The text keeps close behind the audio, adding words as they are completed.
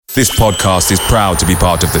This podcast is proud to be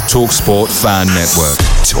part of the TalkSport Fan Network.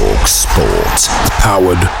 TalkSport.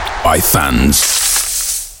 Powered by fans.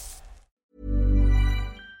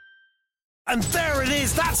 And there it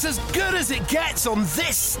is, that's as good as it gets on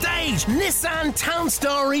this stage. Nissan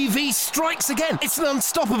Townstar EV strikes again. It's an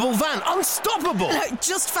unstoppable van, unstoppable.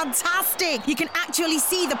 Just fantastic. You can actually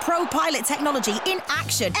see the Pro Pilot technology in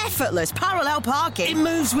action. Effortless parallel parking. It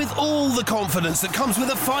moves with all the confidence that comes with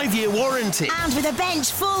a 5-year warranty. And with a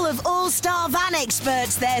bench full of all-star van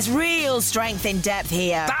experts, there's real strength in depth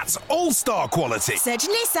here. That's all-star quality. Search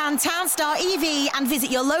Nissan Townstar EV and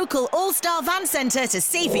visit your local all-star van centre to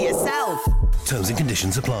see for yourself. Terms and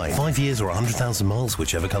conditions apply. 5 years or 100,000 miles,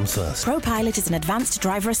 whichever comes first. ProPilot is an advanced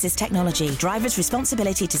driver assist technology. Driver's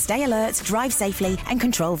responsibility to stay alert, drive safely, and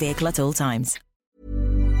control vehicle at all times.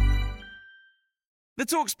 The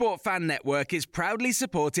TalkSport Fan Network is proudly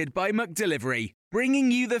supported by McDelivery, bringing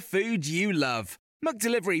you the food you love.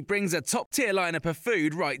 McDelivery brings a top-tier lineup of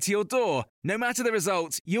food right to your door. No matter the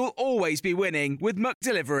result, you'll always be winning with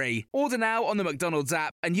McDelivery. Order now on the McDonald's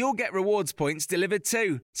app and you'll get rewards points delivered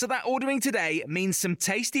too. So that ordering today means some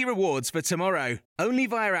tasty rewards for tomorrow. Only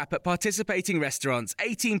via app at participating restaurants.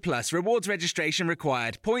 18 plus. Rewards registration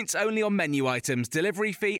required. Points only on menu items.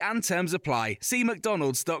 Delivery fee and terms apply. See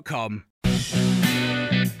mcdonalds.com.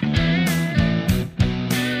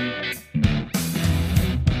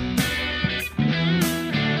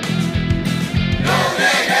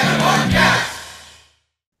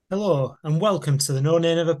 Hello and welcome to the No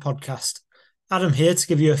Nay Never podcast. Adam here to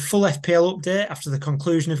give you a full FPL update after the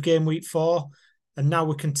conclusion of game week 4, and now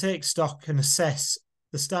we can take stock and assess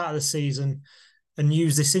the start of the season and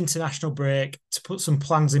use this international break to put some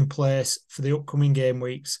plans in place for the upcoming game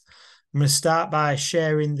weeks. I'm going to start by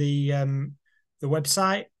sharing the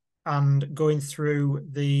website and going through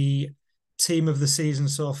the team of the season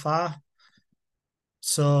so far.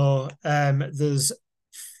 So there's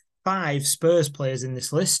 5 Spurs players in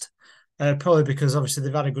this list, probably because obviously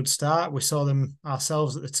they've had a good start. We saw them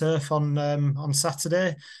ourselves at the Turf on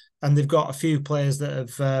Saturday, and they've got a few players that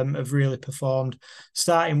have really performed.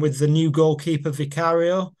 Starting with the new goalkeeper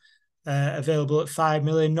Vicario, available at 5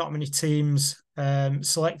 million. Not many teams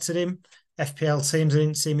selected him. FPL teams, I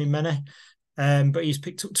didn't see him in many, but he's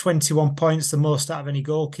picked up 21 points, the most out of any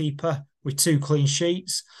goalkeeper, with 2 clean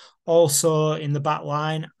sheets. Also in the back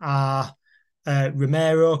line are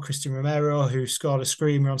Christian Romero, who scored a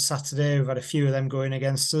screamer on Saturday. We've had a few of them going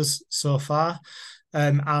against us so far.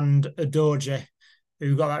 And Adoje,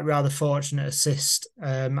 who got that rather fortunate assist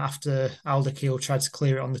after Alderkiel tried to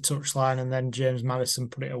clear it on the touchline and then James Maddison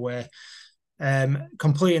put it away.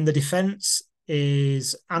 Completing the defence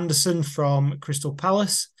is Anderson from Crystal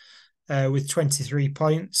Palace with 23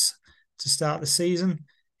 points to start the season.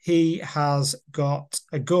 He has got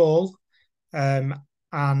a goal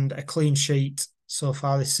and a clean sheet so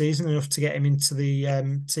far this season, enough to get him into the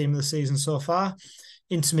team of the season so far.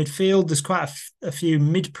 Into midfield, there's quite a few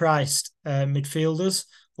mid-priced midfielders.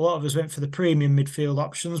 A lot of us went for the premium midfield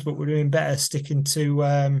options, but we're doing better sticking to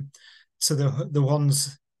the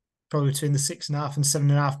ones probably between the 6.5 and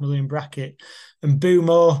 7.5 million bracket. And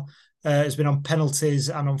Bumo has been on penalties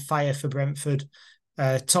and on fire for Brentford.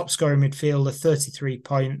 Top scoring midfielder, 33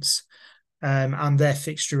 points. And their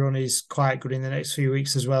fixture run is quite good in the next few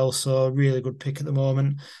weeks as well, so really good pick at the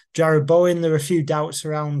moment. Jared Bowen, there were a few doubts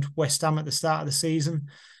around West Ham at the start of the season.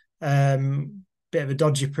 Bit of a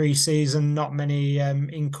dodgy pre-season, not many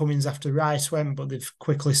incomings after Rice went, but they've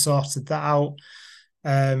quickly sorted that out.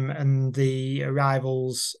 And the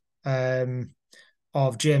arrivals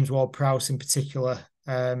of James Ward-Prowse in particular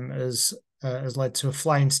has led to a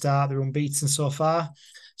flying start. They're unbeaten so far.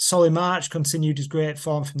 Solly March continued his great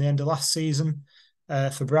form from the end of last season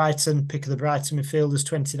for Brighton. Pick of the Brighton midfielders,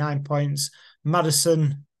 29 points.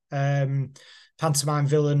 Maddison, pantomime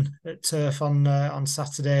villain at Turf on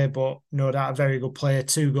Saturday, but no doubt a very good player.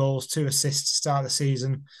 2 goals, 2 assists to start the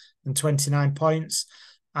season and 29 points.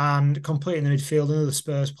 And completing the midfield, another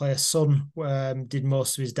Spurs player, Son, did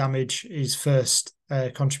most of his damage. His first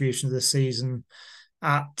contribution of the season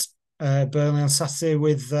at Burnley on Saturday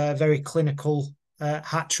with a very clinical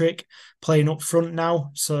hat-trick, playing up front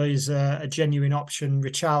now, so he's a genuine option.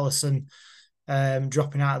 Richarlison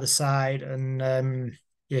dropping out of the side, and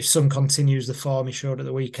if Son continues the form he showed at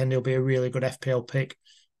the weekend, he'll be a really good FPL pick.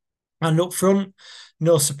 And up front,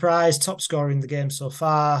 no surprise, top scorer in the game so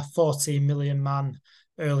far, 14 million man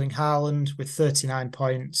Erling Haaland with 39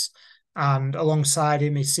 points, and alongside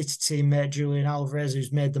him his City teammate Julian Alvarez,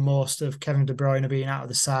 who's made the most of Kevin De Bruyne being out of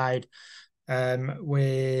the side,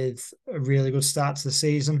 with a really good start to the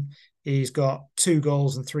season. He's got 2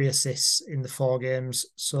 goals and 3 assists in the 4 games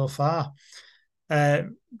so far. Right,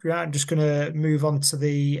 I'm just going to move on to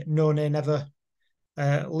the No Nay Never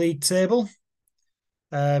league table.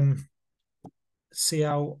 See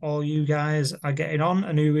how all you guys are getting on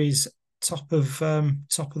and who is top of the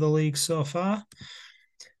league so far.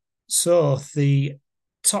 So the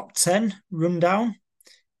top 10 rundown.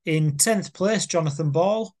 In 10th place, Jonathan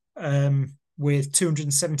Ball with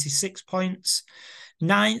 276 points.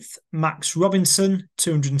 9th, Max Robinson,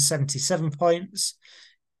 277 points.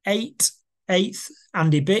 8th,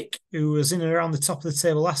 Andy Bick, who was in and around the top of the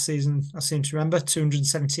table last season, I seem to remember,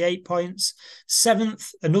 278 points. 7th,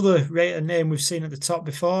 another rated name we've seen at the top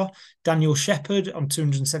before, Daniel Shepherd on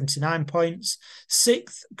 279 points.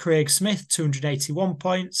 6th, Craig Smith, 281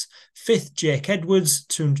 points. 5th, Jake Edwards,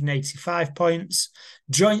 285 points.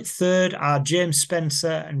 Joint third are James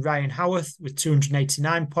Spencer and Ryan Howarth with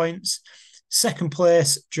 289 points. Second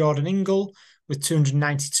place, Jordan Ingle with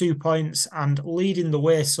 292 points, and leading the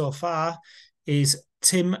way so far is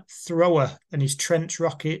Tim Thrower and his Trent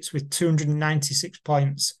Rockets with 296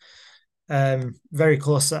 points. Very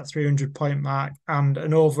close to that 300 point mark, and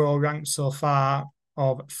an overall rank so far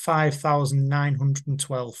of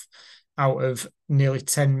 5,912 out of nearly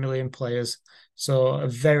 10 million players. So a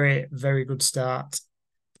very, very good start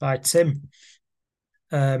by Tim.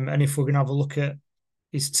 And if we're going to have a look at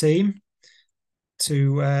his team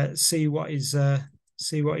to see what his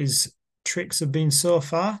tricks have been so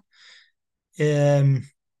far,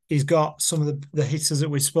 he's got some of the hitters that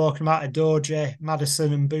we've spoken about: Adoje,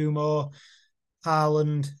 Madison, and Bumo,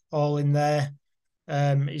 Haaland, all in there.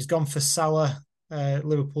 He's gone for Salah.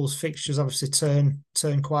 Liverpool's fixtures obviously turn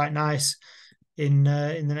quite nice in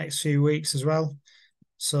the next few weeks as well.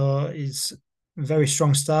 So he's a very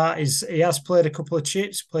strong start. He has played a couple of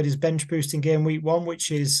chips, played his bench boost in game week 1,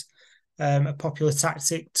 which is a popular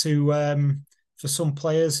tactic for some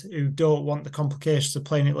players who don't want the complications of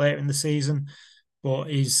playing it later in the season. But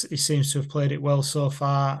he seems to have played it well so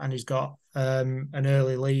far, and he's got an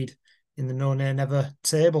early lead in the No Nay Never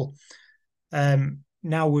table.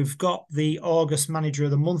 Now we've got the August Manager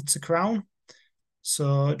of the Month to crown.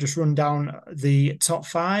 So just run down the top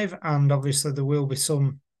 5, and obviously there will be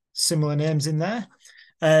some similar names in there.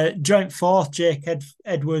 Joint fourth, Jake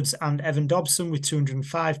Edwards and Evan Dobson with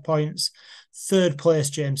 205 points. Third place,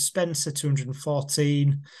 James Spencer,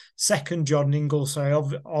 214. Second, Jordan Ingle,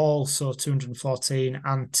 also 214.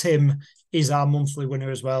 And Tim is our monthly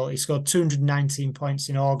winner as well. He scored 219 points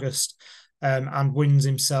in August and wins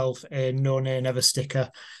himself a No Nay Never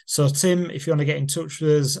sticker. So Tim, if you want to get in touch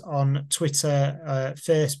with us on Twitter,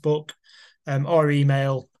 Facebook, or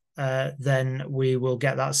email, then we will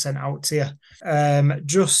get that sent out to you.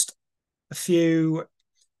 Just a few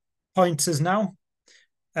pointers now.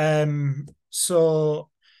 So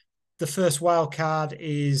the first wild card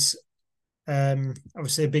is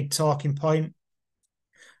obviously a big talking point.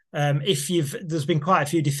 There's been quite a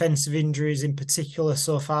few defensive injuries in particular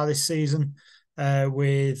so far this season,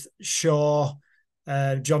 with Shaw,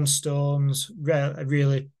 John Stones,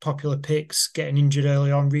 really popular picks, getting injured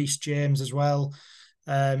early on, Reece James as well.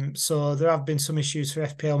 So there have been some issues for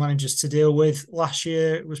FPL managers to deal with. Last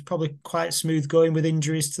year it was probably quite smooth going with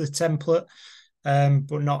injuries to the template,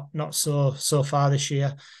 but not so far this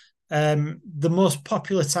year. The most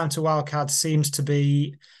popular time to wildcard seems to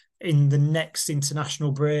be in the next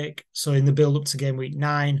international break, so in the build-up to game week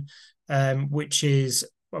 9, which is,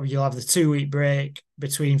 you'll have the 2-week break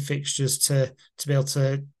between fixtures to be able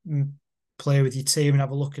to play with your team and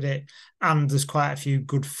have a look at it. And there's quite a few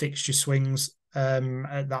good fixture swings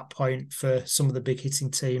at that point for some of the big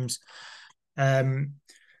hitting teams. Some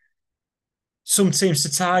teams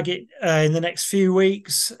to target in the next few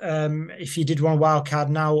weeks, if you did want a wildcard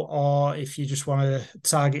now, or if you just want to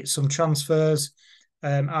target some transfers,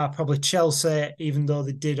 are probably Chelsea, even though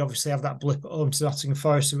they did obviously have that blip at home to Nottingham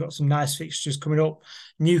Forest. We've got some nice fixtures coming up.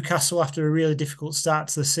 Newcastle, after a really difficult start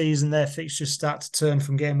to the season, their fixtures start to turn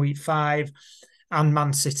from game week 5. And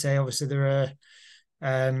Man City, obviously they're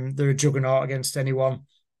a juggernaut against anyone.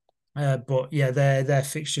 But yeah, their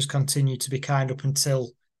fixtures continue to be kind up until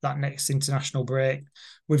that next international break.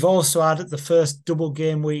 We've also had the first double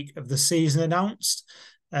game week of the season announced,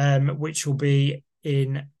 which will be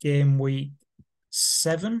in game week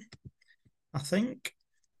 7, I think.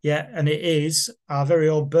 Yeah, and it is our very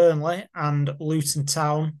own Burnley and Luton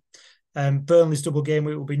Town. Burnley's double game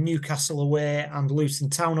week will be Newcastle away and Luton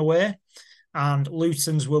Town away. And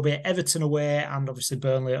Luton's will be Everton away and obviously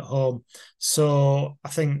Burnley at home. So I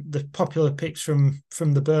think the popular picks from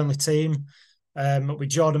the Burnley team will be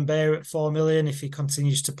Jordan Beyer at 4 million if he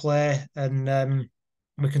continues to play, and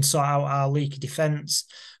we can sort out our leaky defence.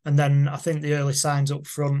 And then I think the early signs up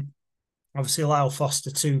front Obviously, Lyle Foster,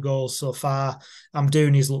 2 goals so far.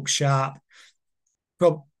 Amdouni's looked sharp.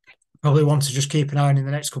 Probably want to just keep an eye on in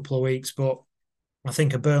the next couple of weeks, but I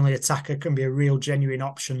think a Burnley attacker can be a real genuine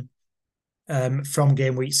option from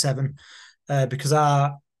game week 7 because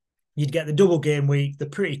you'd get the double game week. They're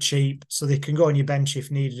pretty cheap, so they can go on your bench if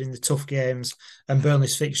needed in the tough games. And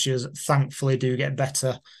Burnley's fixtures, thankfully, do get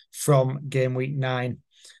better from game week 9.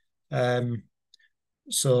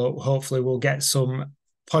 So hopefully we'll get some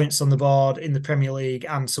points on the board in the Premier League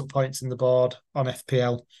and some points on the board on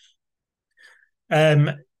FPL.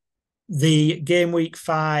 The game week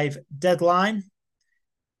 5 deadline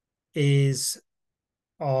is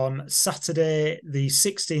on Saturday, the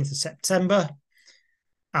 16th of September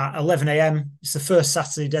at 11 a.m. It's the first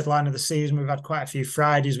Saturday deadline of the season. We've had quite a few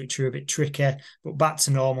Fridays, which are a bit tricky, but back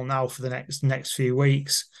to normal now for the next few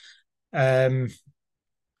weeks. And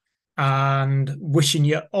wishing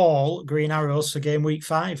you all green arrows for game week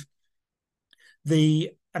 5.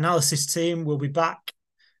 The analysis team will be back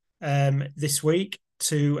this week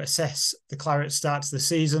to assess the Claret start to the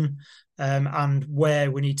season and where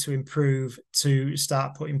we need to improve to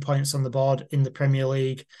start putting points on the board in the Premier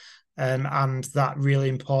League and that really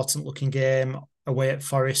important looking game away at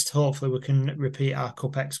Forest. Hopefully we can repeat our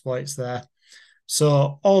cup exploits there.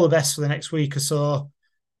 So all the best for the next week or so.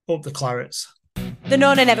 Up the Clarets. The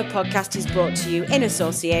No Nay Never podcast is brought to you in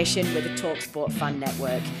association with the TalkSport Fan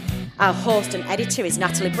Network. Our host and editor is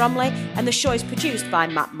Natalie Bromley and the show is produced by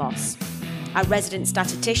Matt Moss. Our resident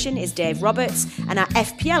statistician is Dave Roberts and our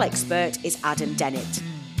FPL expert is Adam Dennett.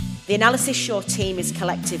 The Analysis Show team is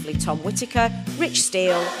collectively Tom Whittaker, Rich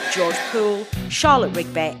Steele, George Poole, Charlotte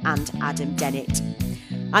Rigby and Adam Dennett.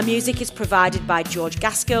 Our music is provided by George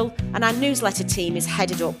Gaskell and our newsletter team is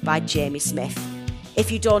headed up by Jamie Smith. If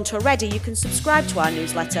you don't already, you can subscribe to our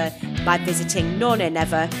newsletter by visiting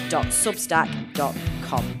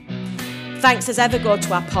nonaynever.substack.com. Thanks as ever go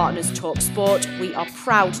to our partners TalkSport. We are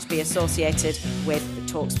proud to be associated with the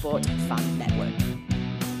TalkSport Fan Network.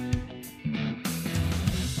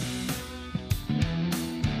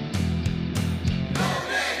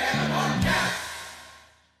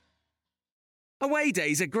 Away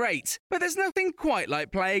days are great, but there's nothing quite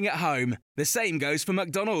like playing at home. The same goes for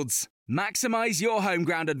McDonald's. Maximise your home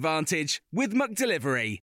ground advantage with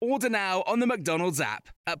McDelivery. Order now on the McDonald's app.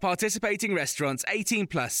 At participating restaurants, 18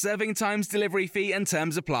 plus serving times, delivery fee and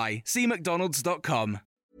terms apply. See mcdonalds.com.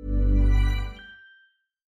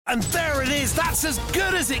 And there it is, that's as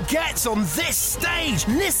good as it gets on this stage.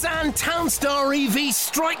 Nissan Townstar EV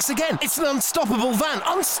strikes again. It's an unstoppable van,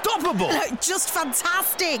 unstoppable. Just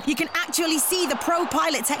fantastic. You can actually see the Pro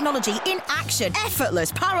Pilot technology in action.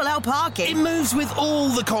 Effortless parallel parking. It moves with all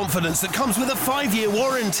the confidence that comes with a 5-year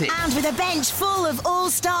warranty. And with a bench full of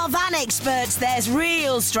all-star van experts, there's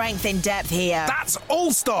real strength in depth here. That's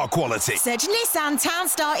all-star quality. Search Nissan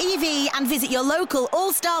Townstar EV and visit your local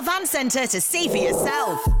all-star van centre to see for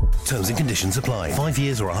yourself. Terms and conditions apply. 5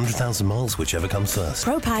 years or 100,000 miles, whichever comes first.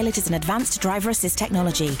 ProPilot is an advanced driver assist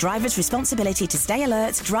technology. Driver's responsibility to stay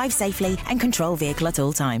alert, drive safely, and control vehicle at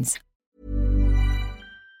all times.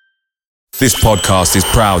 This podcast is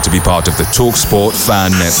proud to be part of the TalkSport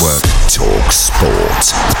Fan Network.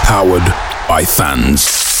 TalkSport. Powered by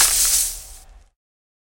fans.